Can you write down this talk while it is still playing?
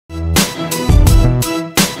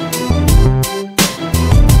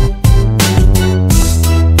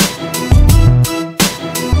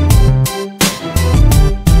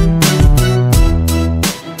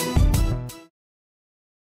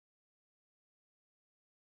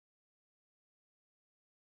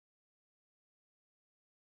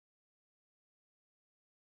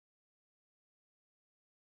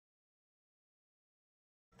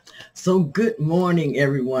So good morning,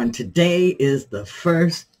 everyone. Today is the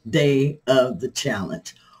first day of the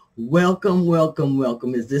challenge. Welcome, welcome,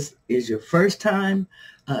 welcome. If this is your first time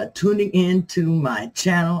tuning in to my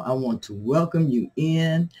channel, I want to welcome you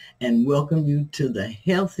in and welcome you to the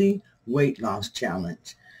Healthy Weight Loss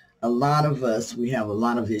Challenge. A lot of us, we have a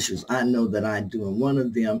lot of issues. I know that I do, and one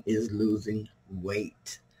of them is losing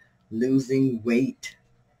weight. Losing weight.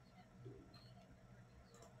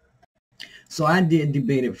 So I did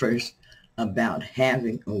debate at first about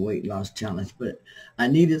having a weight loss challenge, but I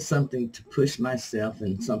needed something to push myself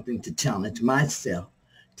and something to challenge myself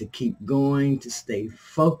to keep going, to stay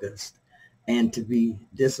focused, and to be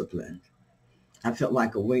disciplined. I felt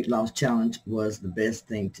like a weight loss challenge was the best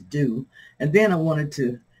thing to do. And then I wanted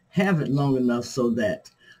to have it long enough so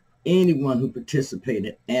that anyone who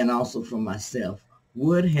participated, and also for myself,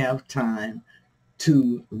 would have time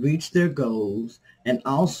to reach their goals and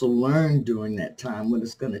also learn during that time what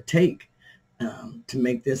it's going to take to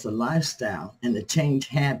make this a lifestyle and to change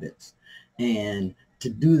habits and to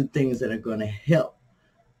do the things that are going to help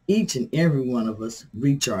each and every one of us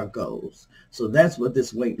reach our goals. So that's what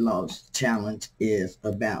this weight loss challenge is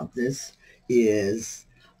about. This is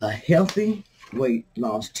a healthy weight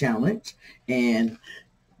loss challenge, and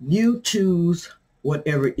you choose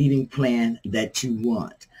whatever eating plan that you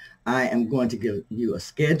want. I am going to give you a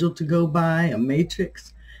schedule to go by, a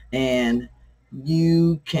matrix, and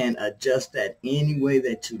you can adjust that any way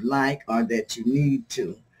that you like or that you need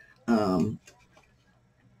to.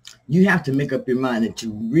 You have to make up your mind that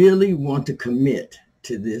you really want to commit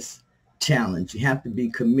to this challenge. You have to be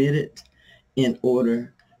committed in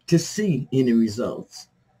order to see any results.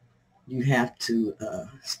 You have to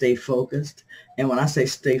stay focused. And when I say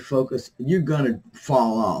stay focused, you're going to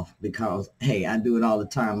fall off because, hey, I do it all the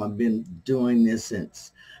time. I've been doing this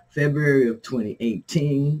since February of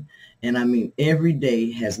 2018. And I mean, every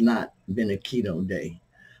day has not been a keto day.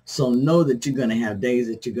 So know that you're going to have days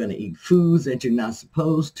that you're going to eat foods that you're not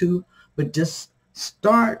supposed to, but just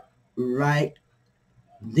start right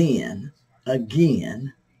then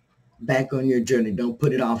again back on your journey. Don't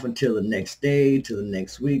put it off until the next day, to the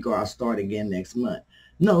next week, or I'll start again next month.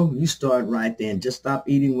 No, you start right then. Just stop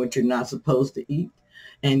eating what you're not supposed to eat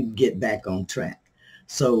and get back on track.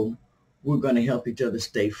 So we're going to help each other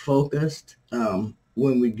stay focused.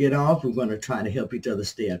 When we get off, we're going to try to help each other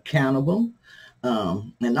stay accountable.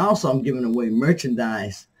 And also I'm giving away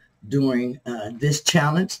merchandise during this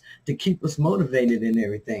challenge to keep us motivated and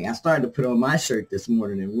everything. I started to put on my shirt this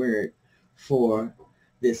morning and wear it for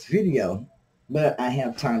this video, but I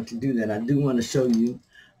have time to do that. I do want to show you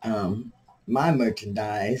my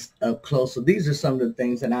merchandise up close. So these are some of the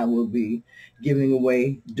things that I will be giving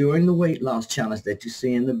away during the weight loss challenge that you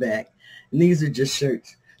see in the back. And these are just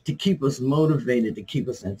shirts to keep us motivated, to keep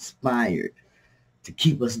us inspired, to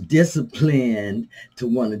keep us disciplined, to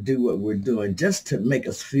want to do what we're doing, just to make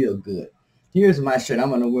us feel good. Here's my shirt. I'm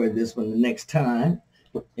going to wear this one the next time.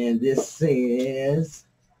 And this says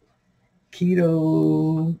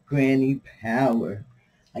Keto Granny Power.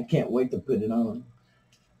 I can't wait to put it on.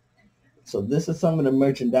 So this is some of the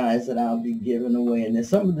merchandise that I'll be giving away. And then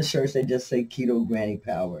some of the shirts, they just say Keto Granny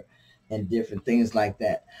Power and different things like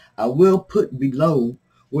that. I will put below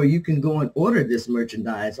where you can go and order this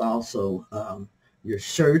merchandise also, your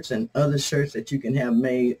shirts and other shirts that you can have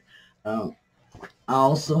made. I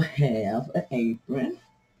also have an apron.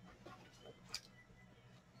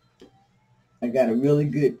 I got a really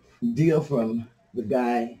good deal from the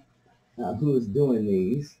guy who is doing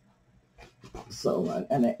these. So I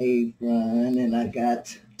got an apron and I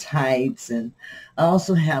got tights, and I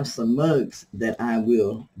also have some mugs that I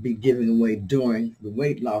will be giving away during the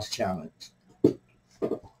weight loss challenge.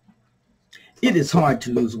 It is hard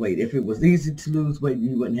to lose weight. If it was easy to lose weight,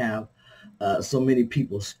 you wouldn't have so many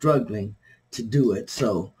people struggling to do it.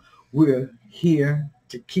 So we're here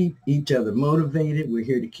to keep each other motivated. We're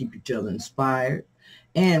here to keep each other inspired.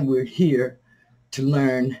 And we're here to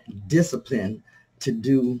learn discipline to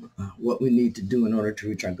do what we need to do in order to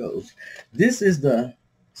reach our goals. This is the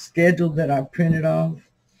schedule that I printed off.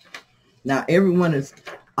 Now, everyone is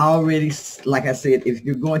already, like I said, if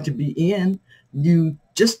you're going to be in, you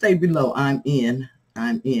just stay below I'm in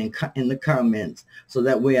the comments, so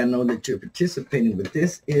that way I know that you're participating. But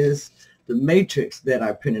this is the matrix that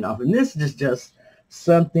I printed off, and this is just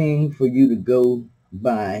something for you to go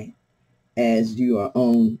by as you are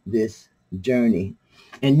on this journey.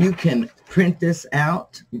 And you can print this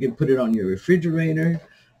out. You can put it on your refrigerator,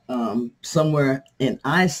 somewhere in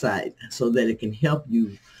eyesight, so that it can help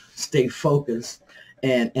you stay focused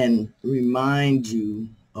and remind you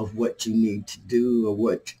of what you need to do or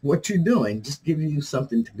what you're doing. Just giving you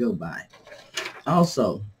something to go by.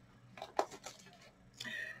 Also,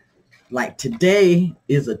 Like today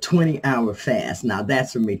is a 20-hour fast. Now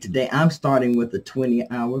that's for me. Today I'm starting with a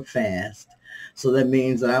 20-hour fast. So that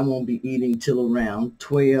means that I won't be eating till around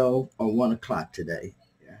 12 or 1 o'clock today.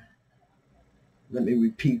 Let me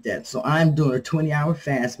repeat that. So I'm doing a 20-hour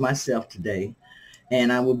fast myself today,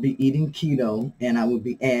 and I will be eating keto, and I will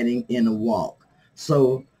be adding in a walk.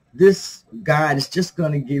 So this guide is just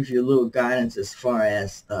going to give you a little guidance as far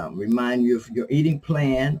as remind you of your eating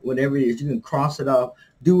plan, whatever it is. You can cross it off,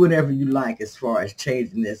 do whatever you like as far as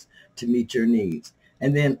changing this to meet your needs.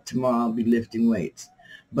 And then tomorrow I'll be lifting weights.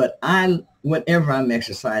 But whenever I'm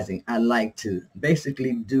exercising, I like to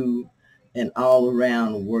basically do an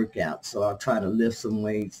all-around workout. So I'll try to lift some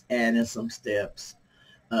weights, add in some steps,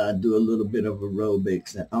 do a little bit of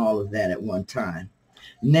aerobics and all of that at one time.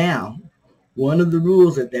 Now, one of the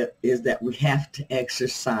rules is that we have to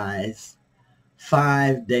exercise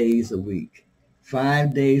 5 days a week,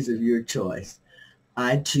 5 days of your choice.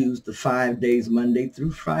 I choose the 5 days, Monday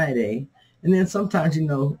through Friday. And then sometimes,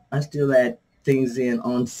 I still add things in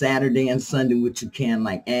on Saturday and Sunday, which you can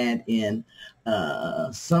like add in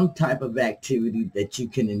some type of activity that you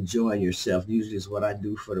can enjoy yourself. Usually is what I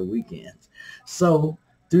do for the weekends. So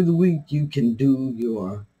through the week, you can do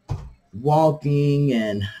your walking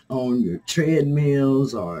and on your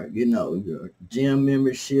treadmills or, your gym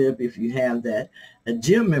membership if you have that. A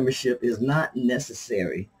gym membership is not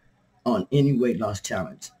necessary on any weight loss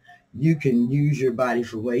challenge. You can use your body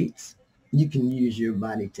for weights. You can use your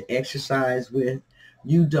body to exercise with.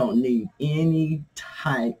 You don't need any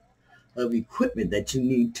type of equipment that you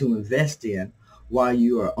need to invest in while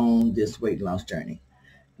you are on this weight loss journey.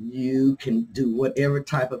 You can do whatever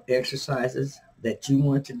type of exercises that you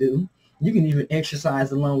want to do. You can even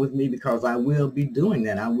exercise along with me because I will be doing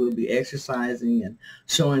that. I will be exercising and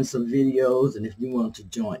showing some videos. And if you want to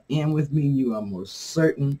join in with me, you are most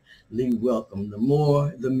certainly welcome. The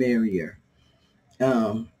more, the merrier.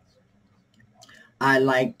 I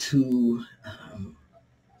like to,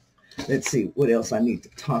 let's see what else I need to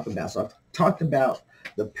talk about. So I've talked about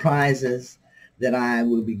the prizes that I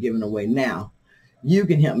will be giving away. Now, you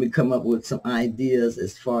can help me come up with some ideas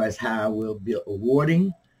as far as how I will be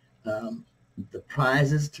awarding the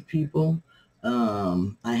prizes to people.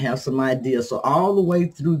 I have some ideas. So all the way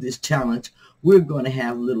through this challenge, we're going to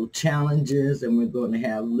have little challenges and we're going to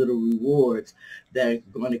have little rewards that are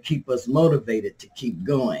going to keep us motivated to keep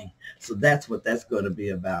going. So that's what that's going to be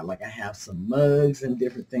about. Like I have some mugs and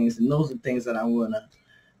different things, and those are things that I want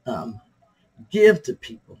to give to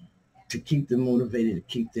people to keep them motivated, to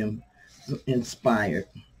keep them inspired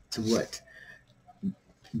to what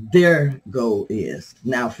their goal is.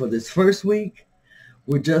 Now for this first week,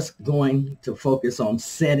 we're just going to focus on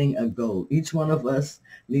setting a goal. Each one of us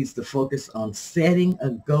needs to focus on setting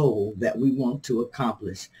a goal that we want to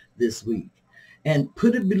accomplish this week. And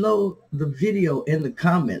put it below the video in the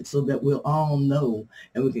comments so that we'll all know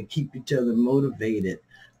and we can keep each other motivated.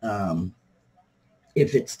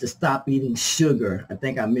 If it's to stop eating sugar, I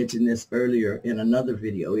think I mentioned this earlier in another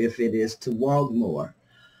video. If it is to walk more,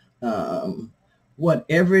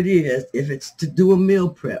 whatever it is, if it's to do a meal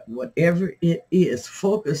prep, whatever it is,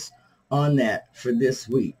 focus on that for this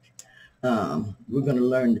week. We're going to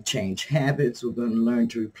learn to change habits. We're going to learn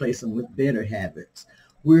to replace them with better habits.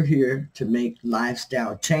 We're here to make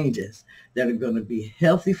lifestyle changes that are going to be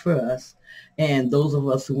healthy for us. And those of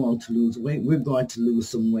us who want to lose weight, we're going to lose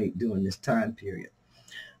some weight during this time period.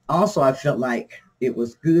 Also, I felt like it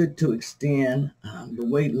was good to extend the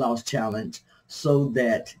weight loss challenge so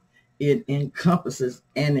that it encompasses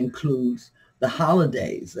and includes the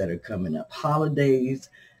holidays that are coming up. Holidays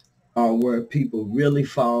are where people really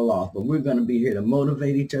fall off, but we're going to be here to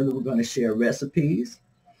motivate each other. We're going to share recipes.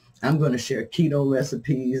 I'm going to share keto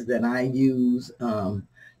recipes that I use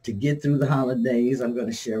to get through the holidays. I'm going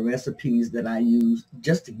to share recipes that I use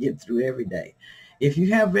just to get through every day. If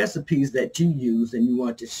you have recipes that you use and you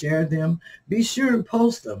want to share them, be sure and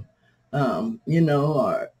post them.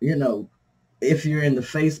 If you're in the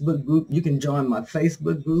Facebook group, you can join my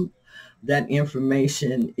Facebook group. That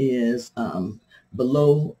information is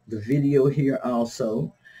below the video here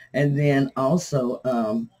also. And then also,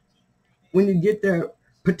 when you get there,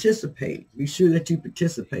 participate. Be sure that you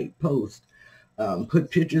participate. Post.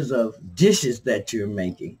 Put pictures of dishes that you're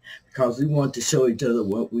making because we want to show each other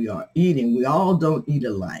what we are eating. We all don't eat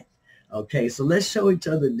alike. Okay, so let's show each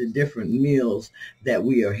other the different meals that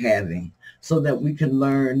we are having so that we can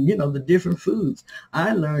learn, the different foods.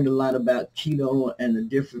 I learned a lot about keto and the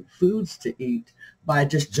different foods to eat by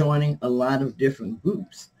just joining a lot of different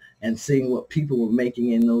groups and seeing what people were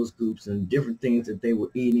making in those groups and different things that they were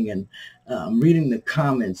eating and reading the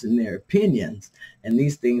comments and their opinions. And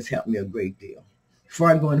these things helped me a great deal. Before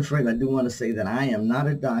I go any further, I do want to say that I am not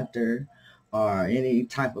a doctor or any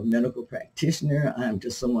type of medical practitioner. I'm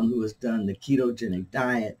just someone who has done the ketogenic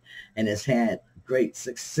diet and has had great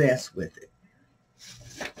success with it.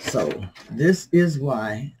 So this is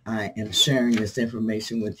why I am sharing this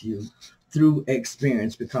information with you through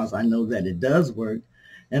experience, because I know that it does work.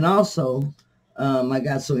 And also, I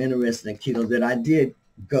got so interested in keto that I did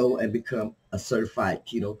go and become a certified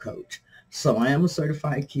keto coach. So I am a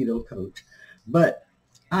certified keto coach, but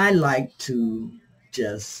I like to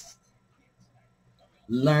just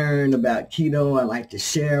learn about keto. I like to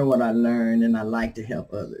share what I learn, and I like to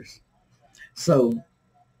help others. So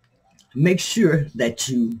make sure that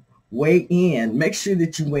you weigh in. Make sure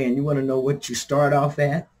that you weigh in. You want to know what you start off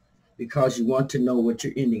at because you want to know what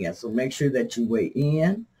you're ending at. So make sure that you weigh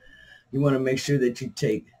in. You want to make sure that you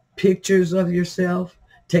take pictures of yourself.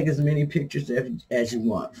 Take as many pictures as you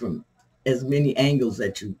want from as many angles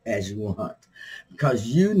as you want, because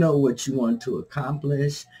you know what you want to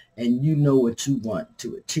accomplish and you know what you want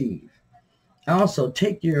to achieve. Also,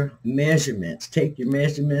 take your measurements. Take your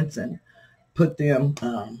measurements and put them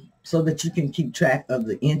so that you can keep track of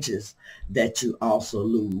the inches that you also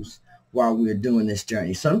lose while we're doing this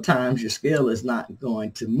journey. Sometimes your scale is not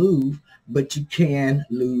going to move, but you can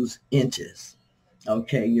lose inches.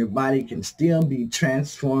 Okay, your body can still be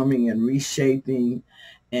transforming and reshaping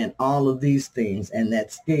and all of these things, and that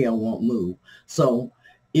scale won't move. So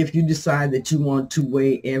if you decide that you want to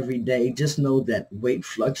weigh every day, just know that weight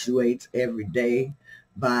fluctuates every day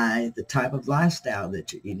by the type of lifestyle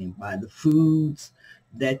that you're eating, by the foods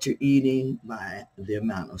that you're eating, by the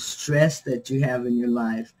amount of stress that you have in your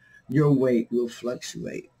life. Your weight will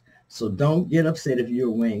fluctuate. So don't get upset if you're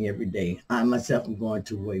weighing every day. I myself am going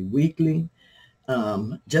to weigh weekly,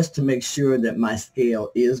 just to make sure that my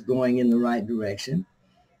scale is going in the right direction.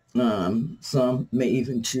 Some may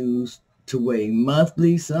even choose to weigh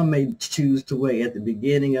monthly. Some may choose to weigh at the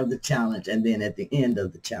beginning of the challenge and then at the end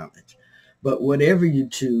of the challenge. But whatever you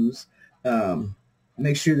choose,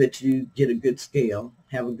 make sure that you get a good scale,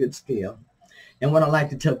 have a good scale. And what I like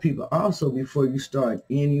to tell people also before you start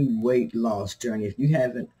any weight loss journey, if you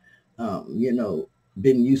haven't,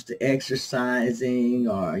 been used to exercising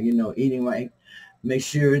or, eating right, make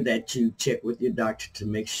sure that you check with your doctor to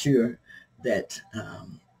make sure that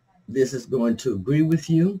this is going to agree with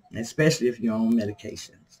you, especially if you're on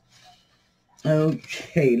medications.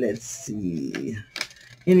 Okay, let's see.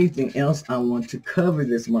 Anything else I want to cover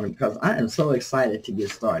this morning, because I am so excited to get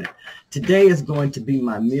started. Today is going to be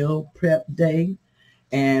my meal prep day.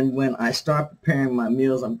 And when I start preparing my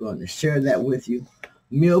meals, I'm going to share that with you.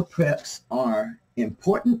 Meal preps are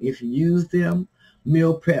important if you use them.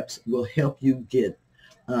 Meal preps will help you get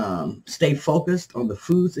stay focused on the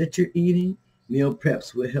foods that you're eating. Meal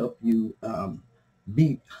preps will help you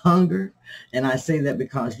beat hunger. And I say that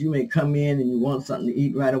because you may come in and you want something to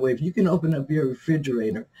eat right away. If you can open up your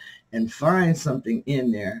refrigerator and find something in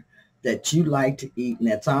there that you like to eat and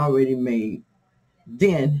that's already made,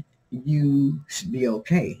 then you should be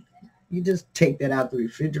okay. You just take that out the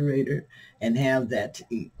refrigerator and have that to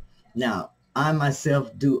eat. Now, I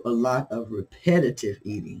myself do a lot of repetitive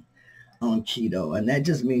eating on keto, and that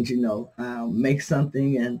just means, I'll make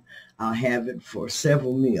something and I'll have it for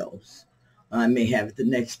several meals. I may have it the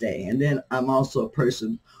next day. And then I'm also a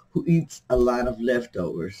person who eats a lot of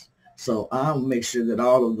leftovers. So I'll make sure that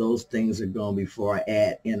all of those things are gone before I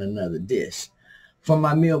add in another dish. For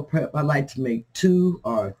my meal prep, I like to make 2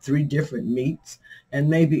 or 3 different meats and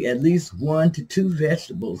maybe at least 1 to 2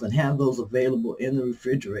 vegetables and have those available in the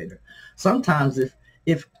refrigerator. Sometimes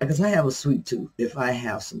because I have a sweet tooth, if I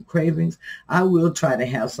have some cravings, I will try to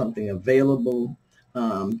have something available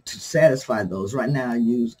to satisfy those. Right now I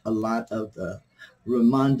use a lot of the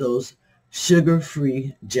Raimondo's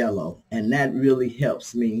sugar-free Jell-O, and that really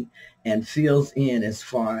helps me and fills in as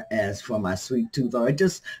far as for my sweet tooth, or it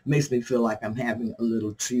just makes me feel like I'm having a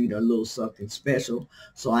little treat or a little something special.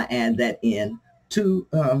 So I add that in to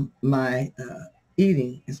my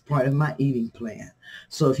eating as part of my eating plan.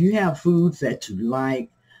 So if you have foods that you like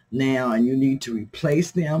now and you need to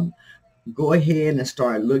replace them, go ahead and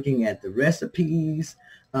start looking at the recipes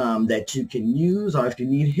that you can use, or if you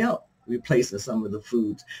need help replacing some of the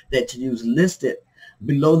foods that you use, listed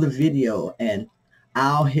below the video, and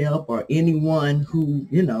I'll help, or anyone who,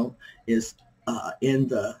 is in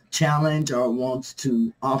the challenge or wants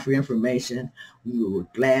to offer information, we will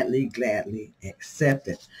gladly accept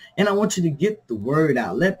it. And I want you to get the word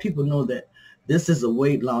out. Let people know that this is a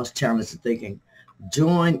weight loss challenge that they can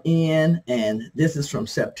join in, and this is from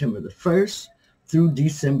September the 1st through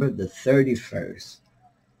December the 31st.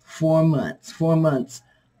 4 months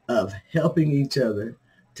of helping each other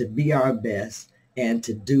to be our best and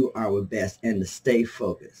to do our best and to stay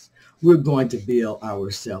focused. We're going to build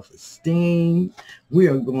our self-esteem. We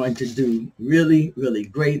are going to do really, really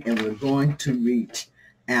great, and we're going to reach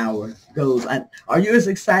our goals. Are you as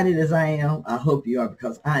excited as I am? I hope you are,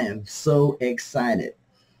 because I am so excited.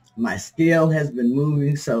 My scale has been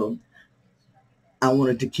moving, so I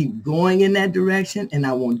wanted to keep going in that direction, and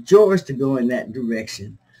I want George to go in that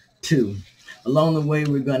direction too. Along the way,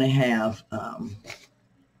 we're going to have a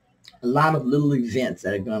lot of little events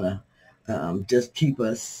that are going to just keep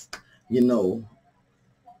us,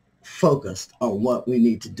 focused on what we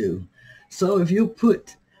need to do. So if you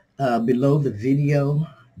put below the video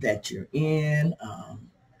that you're in,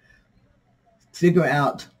 figure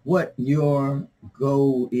out what your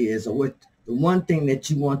goal is, or what the one thing that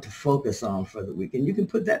you want to focus on for the week. And you can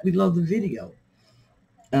put that below the video.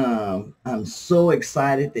 I'm so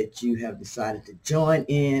excited that you have decided to join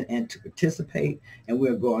in and to participate. And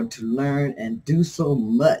we're going to learn and do so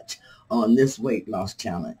much on this weight loss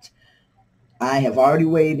challenge. I have already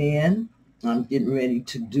weighed in. I'm getting ready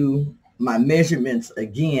to do my measurements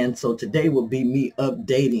again. So today will be me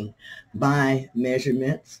updating my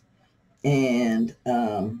measurements. And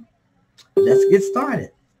let's get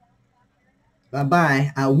started.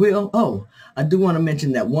 Bye-bye. I do want to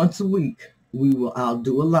mention that once a week I'll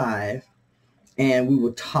do a live, and we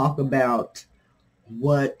will talk about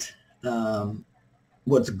what's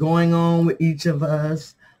going on with each of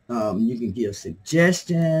us. You can give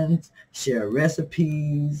suggestions, share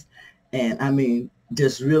recipes, and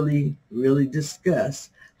just really, really discuss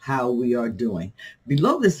how we are doing.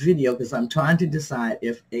 Below this video, because I'm trying to decide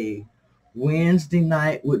if a Wednesday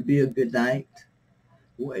night would be a good night,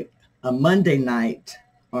 a Monday night,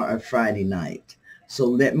 or a Friday night. So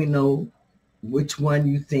let me know which one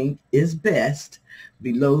you think is best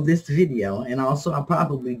below this video. And also I'll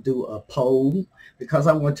probably do a poll, because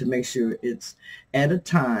I want to make sure it's at a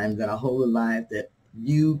time that I hold a live that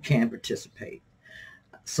you can participate.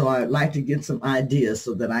 So I'd like to get some ideas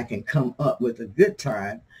so that I can come up with a good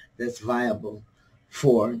time that's viable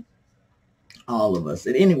for all of us.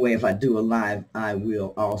 And anyway, if I do a live, I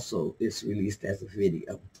will also, it's released as a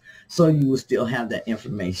video. So you will still have that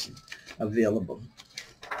information available.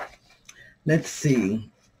 Let's see.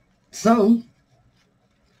 So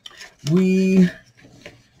we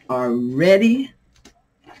are ready,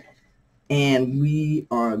 and we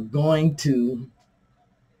are going to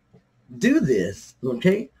do this,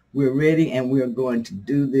 okay? We're ready, and we're going to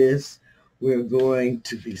do this. We're going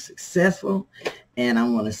to be successful. And I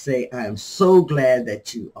want to say I am so glad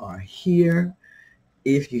that you are here.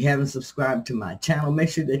 If you haven't subscribed to my channel, make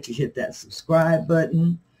sure that you hit that subscribe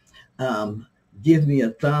button. Give me a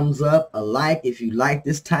thumbs up, a like if you like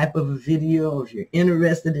this type of a video, if you're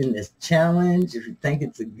interested in this challenge, if you think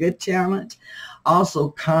it's a good challenge. Also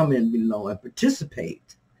comment below and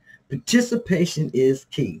participate. Participation is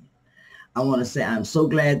key. I want to say I'm so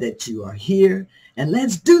glad that you are here. And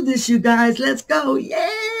let's do this, you guys. Let's go.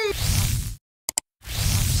 Yay!